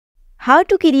How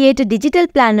to create a digital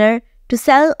planner to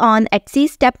sell on Etsy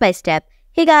step by step.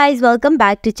 Hey guys, welcome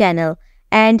back to channel.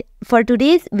 And for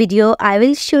today's video, I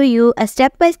will show you a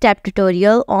step-by-step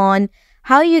tutorial on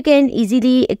how you can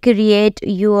easily create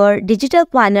your digital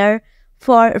planner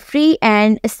for free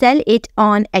and sell it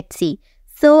on Etsy.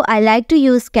 So I like to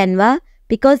use Canva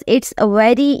because it's a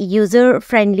very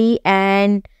user-friendly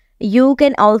and you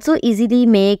can also easily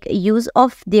make use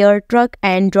of their drag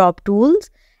and drop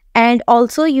tools. And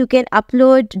also you can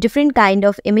upload different kind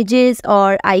of images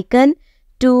or icon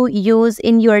to use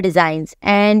in your designs.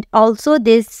 And also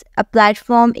this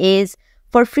platform is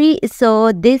for free,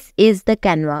 so this is the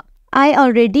Canva. I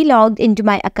already logged into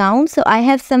my account, so I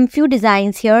have some few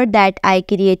designs here that I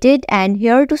created. And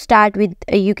here to start with,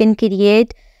 you can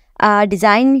create a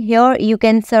design. Here you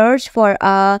can search for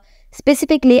a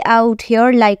specific layout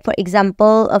here, like for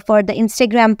example for the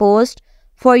Instagram post,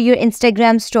 for your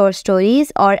Instagram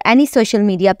stories or any social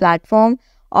media platform.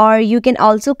 Or you can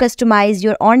also customize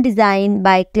your own design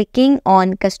by clicking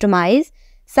on customize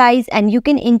size, and you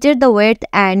can enter the width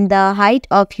and the height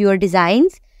of your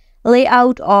designs,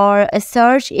 layout or a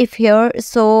search if here.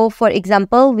 So for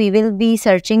example, we will be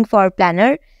searching for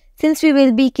planner since we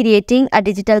will be creating a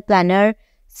digital planner.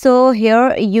 So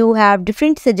here you have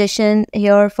different suggestions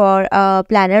here for a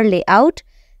planner layout.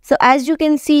 So as you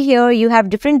can see here, you have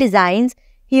different designs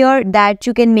here that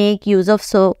you can make use of.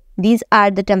 So these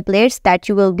are the templates that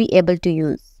you will be able to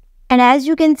use. And as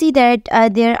you can see that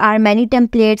there are many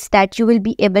templates that you will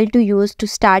be able to use to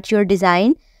start your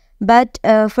design. But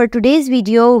for today's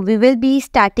video, we will be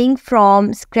starting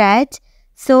from scratch.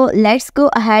 So let's go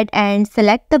ahead and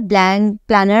select the blank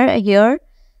planner here.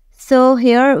 So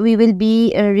here we will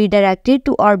be redirected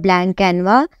to our blank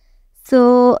Canva.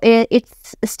 So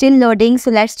it's still loading,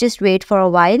 so let's just wait for a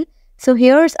while. So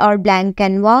here's our blank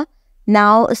Canva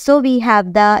now. So we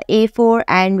have the A4,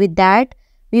 and with that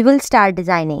we will start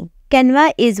designing.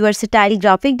 Canva is a versatile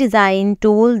graphic design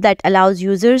tool that allows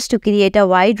users to create a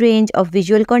wide range of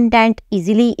visual content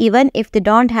easily, even if they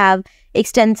don't have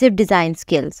extensive design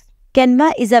skills.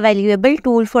 Canva is a valuable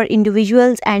tool for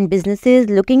individuals and businesses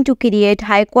looking to create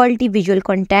high-quality visual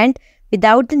content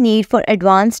without the need for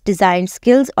advanced design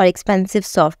skills or expensive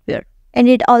software. And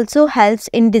it also helps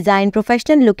in design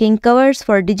professional-looking covers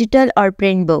for digital or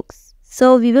print books.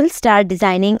 So we will start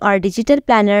designing our digital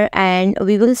planner, and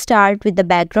we will start with the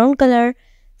background color.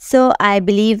 So I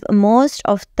believe most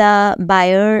of the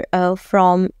buyer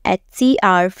from Etsy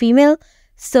are female.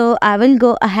 So I will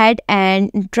go ahead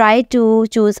and try to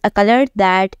choose a color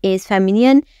that is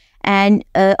feminine and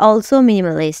also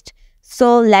minimalist.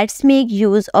 So let's make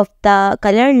use of the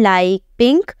color like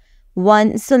pink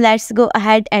one. So let's go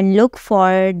ahead and look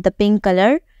for the pink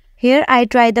color. Here I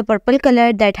tried the purple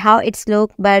color, that how it's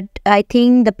look, but I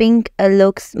think the pink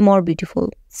looks more beautiful.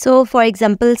 So for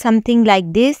example, something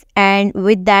like this, and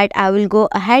with that I will go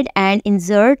ahead and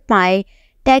insert my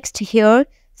text here.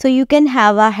 So you can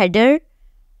have a header,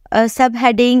 a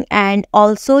subheading, and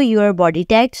also your body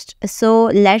text. So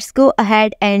let's go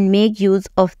ahead and make use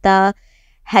of the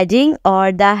heading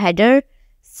or the header.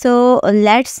 So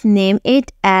let's name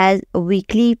it as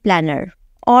weekly planner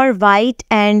or white.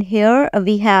 And here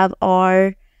we have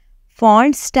our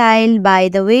font style. By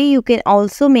the way, you can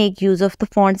also make use of the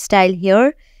font style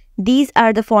here. These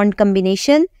are the font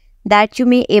combination that you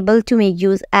may able to make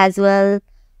use as well.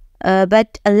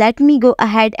 But let me go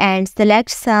ahead and select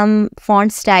some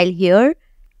font style here.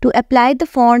 To apply the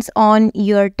fonts on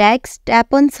your text,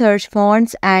 tap on search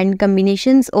fonts and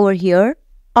combinations over here.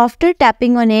 After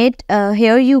tapping on it,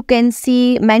 here you can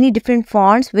see many different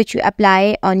fonts which you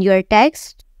apply on your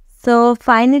text. So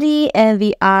finally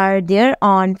we are there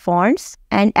on fonts,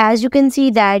 and as you can see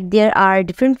that there are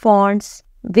different fonts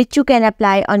which you can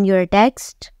apply on your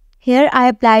text. Here I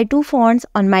apply two fonts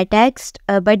on my text,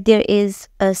 but there is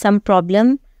some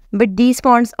problem. But these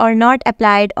fonts are not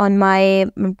applied on my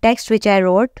text which I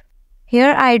wrote.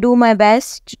 Here I do my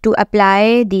best to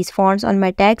apply these fonts on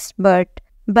my text,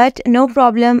 but no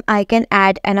problem, I can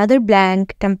add another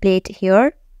blank template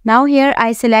here. Now here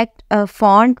I select a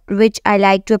font which I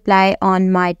like to apply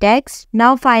on my text.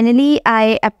 Now finally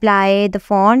I apply the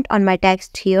font on my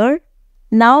text here.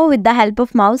 Now with the help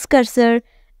of mouse cursor,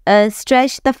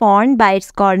 stretch the font by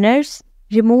its corners.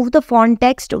 Remove the font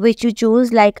text which you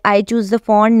choose, like I choose the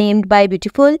font named by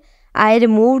beautiful. I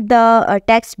removed the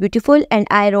text beautiful and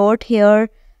I wrote here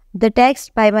the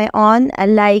text by my own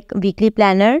like weekly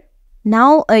planner.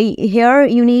 Now here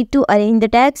you need to arrange the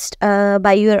text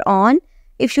by your own.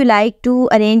 If you like to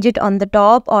arrange it on the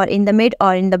top or in the mid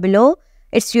or in the below,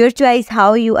 it's your choice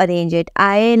how you arrange it.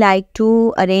 I like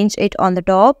to arrange it on the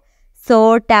top.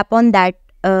 So tap on that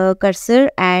cursor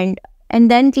and and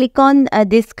then click on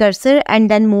this cursor and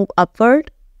then move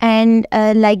upward. And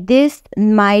like this,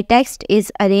 my text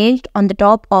is arranged on the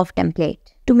top of template.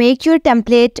 To make your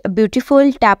template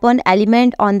beautiful, tap on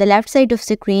element on the left side of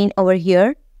screen over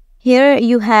here. Here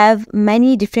you have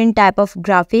many different type of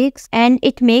graphics and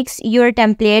it makes your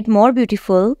template more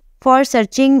beautiful. For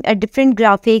searching different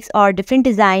graphics or different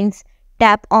designs,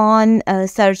 tap on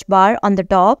search bar on the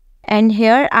top. And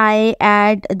here I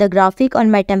add the graphic on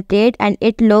my template and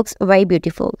it looks very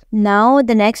beautiful. Now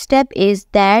the next step is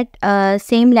that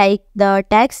same like the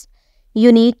text,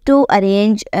 you need to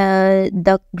arrange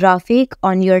the graphic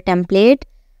on your template.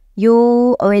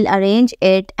 You will arrange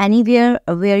it anywhere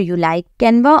where you like.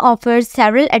 Canva offers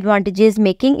several advantages,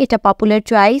 making it a popular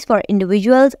choice for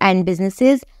individuals and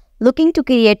businesses looking to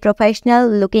create professional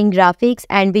looking graphics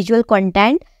and visual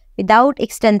content without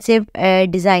extensive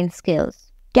design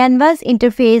skills. Canva's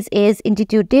interface is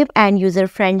intuitive and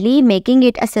user-friendly, making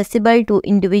it accessible to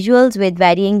individuals with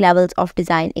varying levels of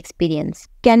design experience.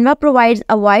 Canva provides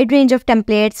a wide range of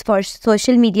templates for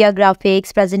social media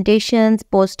graphics, presentations,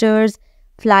 posters,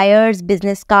 flyers,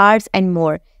 business cards, and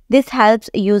more. This helps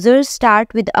users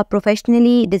start with a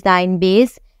professionally designed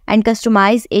base and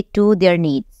customize it to their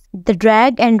needs. The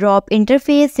drag and drop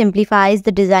interface simplifies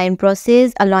the design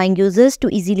process, allowing users to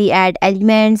easily add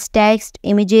elements, text,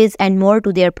 images, and more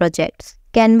to their projects.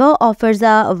 Canva offers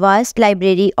a vast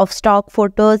library of stock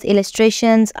photos,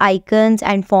 illustrations, icons,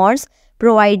 and fonts,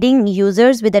 providing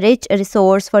users with a rich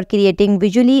resource for creating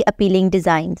visually appealing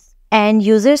designs. And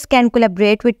users can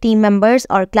collaborate with team members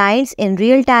or clients in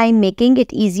real time, making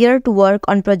it easier to work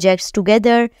on projects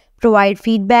together, provide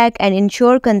feedback, and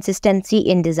ensure consistency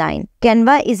in design.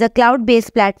 Canva is a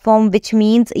cloud-based platform, which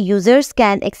means users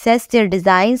can access their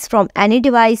designs from any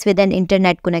device with an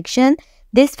internet connection.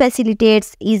 This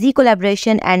facilitates easy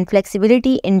collaboration and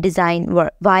flexibility in design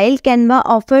work. While Canva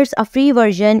offers a free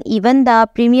version, even the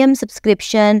premium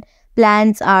subscription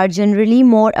plans are generally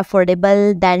more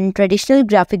affordable than traditional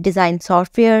graphic design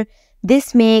software.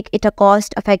 This makes it a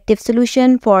cost-effective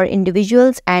solution for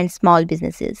individuals and small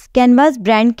businesses. Canva's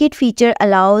Brand Kit feature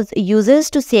allows users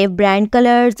to save brand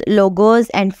colors, logos,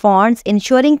 and fonts,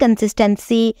 ensuring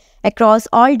consistency across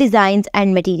all designs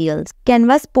and materials.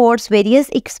 Canva supports various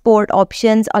export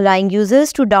options, allowing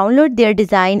users to download their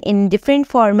design in different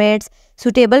formats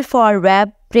suitable for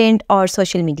web, print, or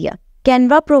social media.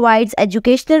 Canva provides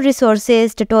educational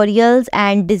resources, tutorials,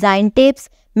 and design tips,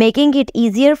 making it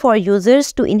easier for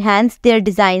users to enhance their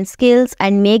design skills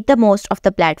and make the most of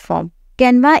the platform.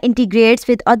 Canva integrates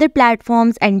with other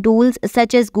platforms and tools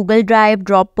such as Google Drive,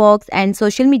 Dropbox, and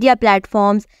social media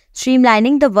platforms,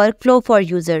 streamlining the workflow for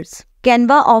users.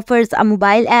 Canva offers a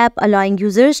mobile app allowing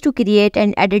users to create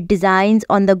and edit designs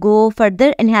on the go,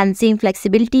 further enhancing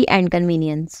flexibility and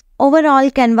convenience.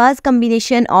 Overall, Canva's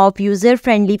combination of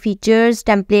user-friendly features,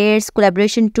 templates,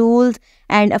 collaboration tools,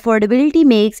 and affordability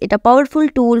makes it a powerful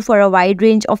tool for a wide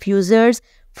range of users,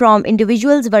 from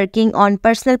individuals working on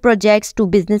personal projects to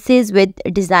businesses with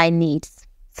design needs.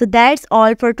 So that's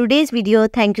all for today's video.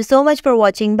 Thank you so much for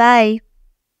watching. Bye.